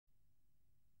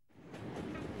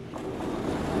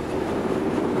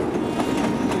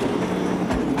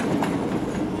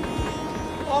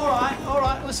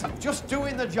just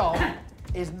doing the job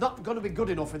is not going to be good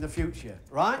enough in the future,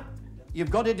 right?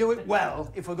 You've got to do it well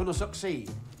if we're going to succeed.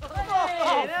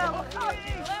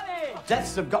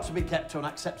 Deaths have got to be kept to an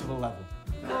acceptable level.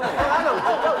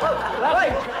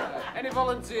 Any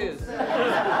volunteers?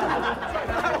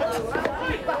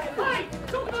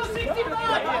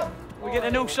 We get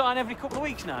a new sign every couple of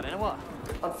weeks now, then, or what?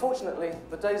 Unfortunately,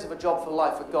 the days of a job for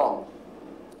life are gone.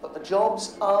 But the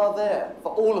jobs are there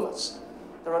for all of us.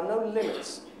 There are no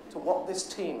limits to what this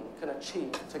team can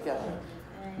achieve together.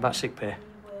 About sick pay?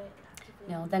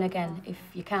 No, then again, if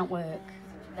you can't work,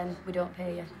 then we don't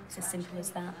pay you. It's as simple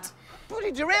as that.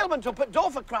 Bloody derailment up at door,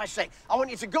 for Christ's sake. I want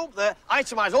you to go up there,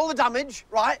 itemise all the damage,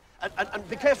 right? And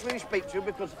be careful who you speak to,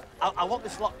 because I want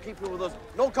this lot keeping with us.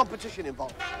 No competition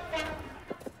involved.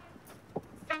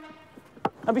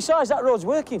 And besides, that road's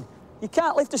working. You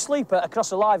can't lift a sleeper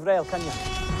across a live rail, can you?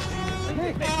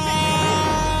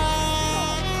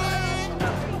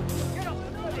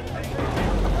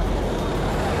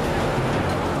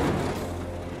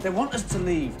 They want us to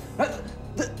leave.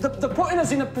 They're putting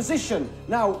us in a position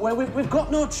now where we've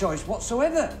got no choice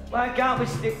whatsoever. Why can't we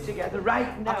stick together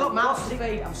right now? I've got mouths to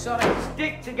feed, I'm sorry.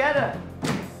 Stick together.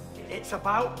 It's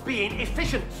about being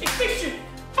efficient. Efficient?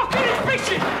 Fucking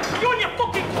efficient! You and your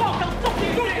fucking clock, I'll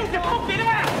fucking use your fucking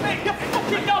ass! You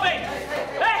fucking knobby!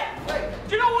 Eh?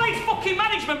 Do you know why it's fucking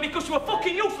management? Because you were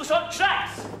fucking useless on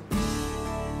tracks!